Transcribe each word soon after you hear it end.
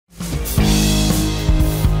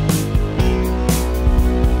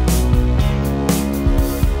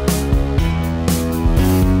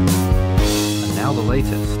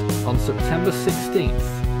September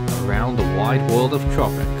 16th, around the wide world of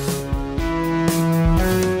tropics.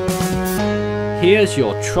 Here's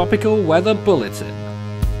your tropical weather bulletin.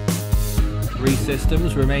 3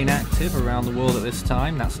 systems remain active around the world at this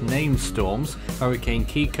time. That's named storms: Hurricane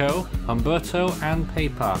Kiko, Humberto and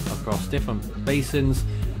Peipah across different basins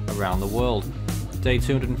around the world. Day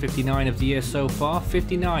 259 of the year so far,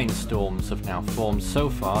 59 storms have now formed so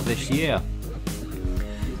far this year.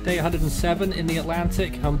 Day 107 in the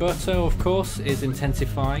Atlantic. Humberto, of course, is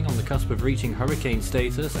intensifying on the cusp of reaching hurricane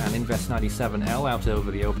status, and Invest 97L out over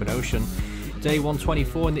the open ocean. Day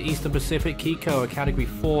 124 in the Eastern Pacific. Kiko, a Category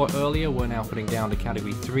 4 earlier, we're now putting down to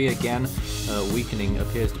Category 3 again. Weakening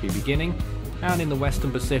appears to be beginning. And in the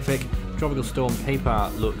Western Pacific, Tropical Storm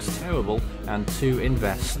Peipah looks terrible, and 2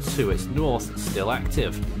 invests to its north still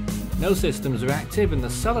active. No systems are active in the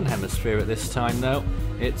Southern Hemisphere at this time though.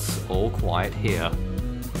 It's all quiet here.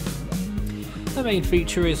 The main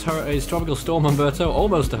feature is Tropical Storm Humberto,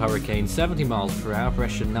 almost a hurricane, 70 miles per hour,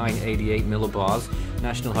 pressure 988 millibars.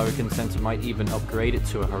 National Hurricane Center might even upgrade it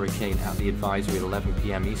to a hurricane at the advisory at 11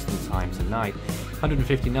 p.m. Eastern Time tonight.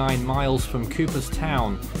 159 miles from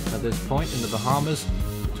Cooperstown at this point in the Bahamas,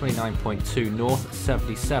 29.2 north,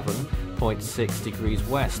 77.6 degrees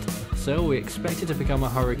west. So we expect it to become a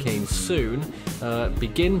hurricane soon,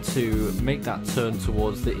 begin to make that turn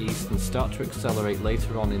towards the east and start to accelerate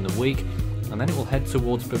later on in the week. And then it will head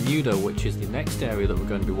towards Bermuda, which is the next area that we're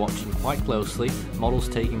going to be watching quite closely. Models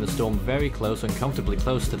taking the storm very close, uncomfortably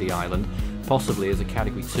close to the island, possibly as a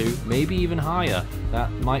Category 2, maybe even higher.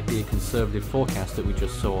 That might be a conservative forecast that we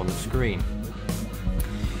just saw on the screen.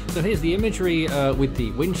 So here's the imagery with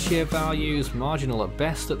the wind shear values, marginal at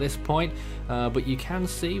best at this point, but you can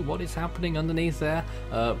see what is happening underneath there.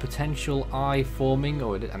 Potential eye forming,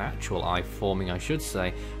 or an actual eye forming I should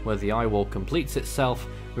say. Whether the eye wall completes itself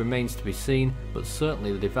remains to be seen, but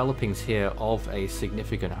certainly the developings here of a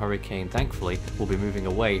significant hurricane, thankfully, will be moving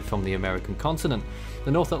away from the American continent.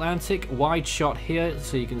 The North Atlantic, wide shot here,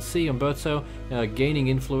 so you can see Humberto gaining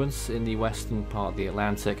influence in the western part of the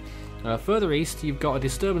Atlantic. Further east, you've got a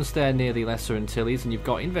disturbance there near the Lesser Antilles, and you've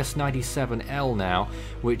got Invest 97L now,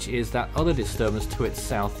 which is that other disturbance to its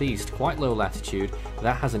southeast, quite low latitude.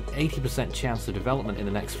 That has an 80% chance of development in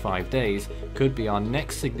the next 5 days. Could be our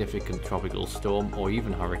next significant tropical storm or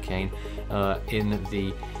even hurricane in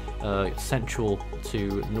the central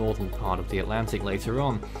to northern part of the Atlantic later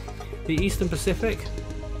on. The Eastern Pacific,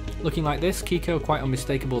 looking like this. Kiko, quite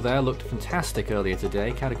unmistakable there, looked fantastic earlier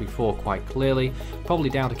today. Category 4 quite clearly, probably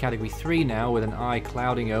down to Category 3 now with an eye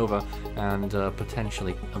clouding over and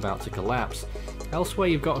potentially about to collapse. Elsewhere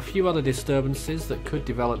you've got a few other disturbances that could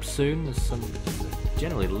develop soon. There's some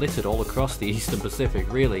generally littered all across the Eastern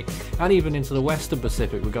Pacific really, and even into the Western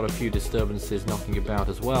Pacific we've got a few disturbances knocking about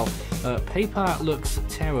as well. Peipah looks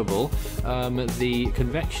terrible. The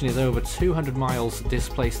convection is over 200 miles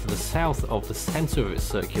displaced to the south of the center of its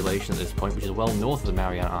circulation at this point, which is well north of the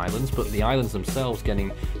Mariana Islands, but the islands themselves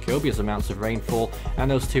getting copious amounts of rainfall, and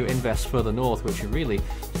those 2 invests further north which are really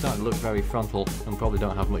starting to look very frontal and probably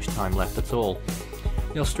don't have much time left at all.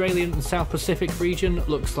 The Australian and South Pacific region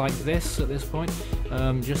looks like this at this point.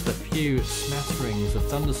 Just a few smatterings of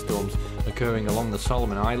thunderstorms occurring along the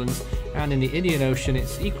Solomon Islands, and in the Indian Ocean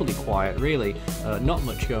it's equally quiet really. Not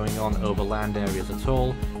much going on over land areas at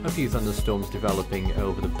all. A few thunderstorms developing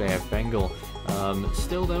over the Bay of Bengal.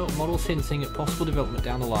 Still though, models hinting at possible development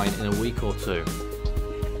down the line in a week or 2.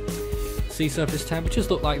 Sea surface temperatures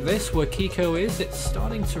look like this. Where Kiko is, it's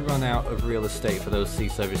starting to run out of real estate for those sea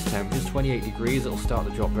surface temperatures. 28 degrees, it'll start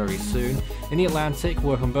to drop very soon. In the Atlantic,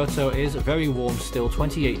 where Humberto is, very warm still,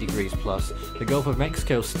 28 degrees plus. The Gulf of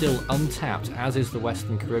Mexico still untapped, as is the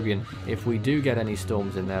Western Caribbean. If we do get any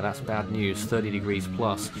storms in there, that's bad news, 30 degrees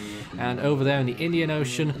plus. And over there in the Indian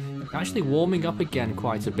Ocean, actually warming up again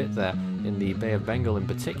quite a bit there. In the Bay of Bengal in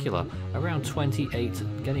particular, around 28,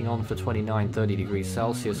 getting on for 29-30 degrees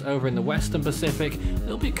Celsius. Over in the Western Pacific, a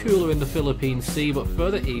little bit cooler in the Philippine Sea, but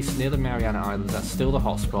further east near the Mariana Islands, that's still the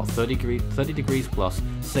hotspot, 30 degrees plus,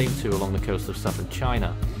 same too along the coast of southern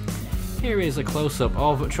China. Here is a close-up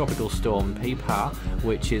of Tropical Storm Peipah,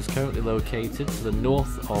 which is currently located to the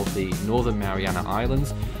north of the northern Mariana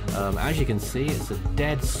Islands. As you can see, it's a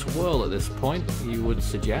dead swirl at this point, you would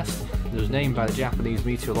suggest. It was named by the Japanese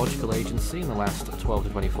Meteorological Agency in the last 12 to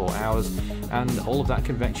 24 hours, and all of that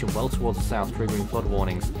convection well towards the south, triggering flood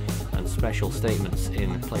warnings and special statements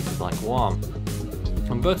in places like Guam.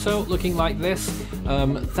 Humberto looking like this.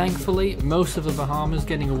 Thankfully, most of the Bahamas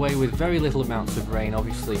getting away with very little amounts of rain.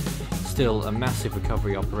 Obviously, still a massive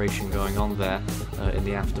recovery operation going on there in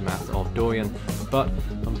the aftermath of Dorian. But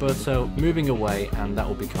Humberto moving away, and that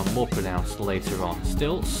will become more pronounced later on.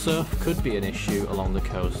 Still, surf could be an issue along the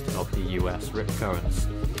coast of the US rip currents.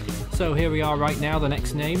 So here we are right now. The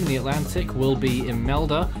next name in the Atlantic will be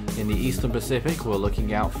Imelda. In the Eastern Pacific, we're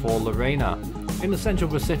looking out for Lorena. In the Central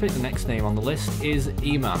Pacific, the next name on the list is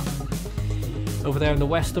Ima. Over there in the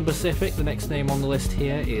Western Pacific, the next name on the list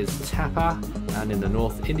here is Tapa. And in the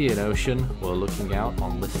North Indian Ocean, we're looking out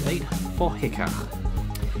on list 8 for Hika.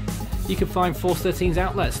 You can find Force 13's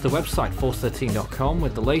outlets, the website force13.com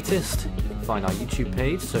with the latest. You can find our YouTube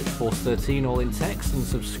page, search Force 13 all in text, and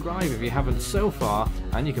subscribe if you haven't so far.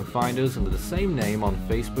 And you can find us under the same name on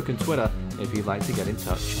Facebook and Twitter if you'd like to get in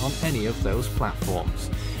touch on any of those platforms.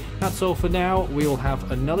 That's all for now. We will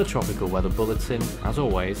have another tropical weather bulletin, as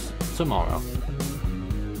always, tomorrow.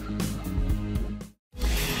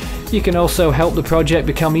 You can also help the project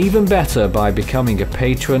become even better by becoming a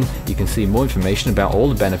patron. You can see more information about all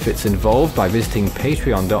the benefits involved by visiting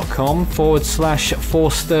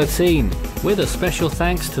patreon.com/Force13. With a special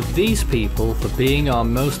thanks to these people for being our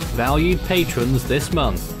most valued patrons this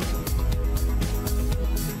month.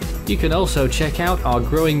 You can also check out our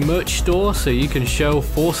growing merch store so you can show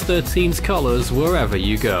Force 13's colours wherever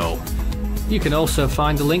you go. You can also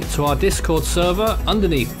find a link to our Discord server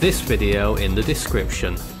underneath this video in the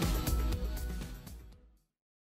description.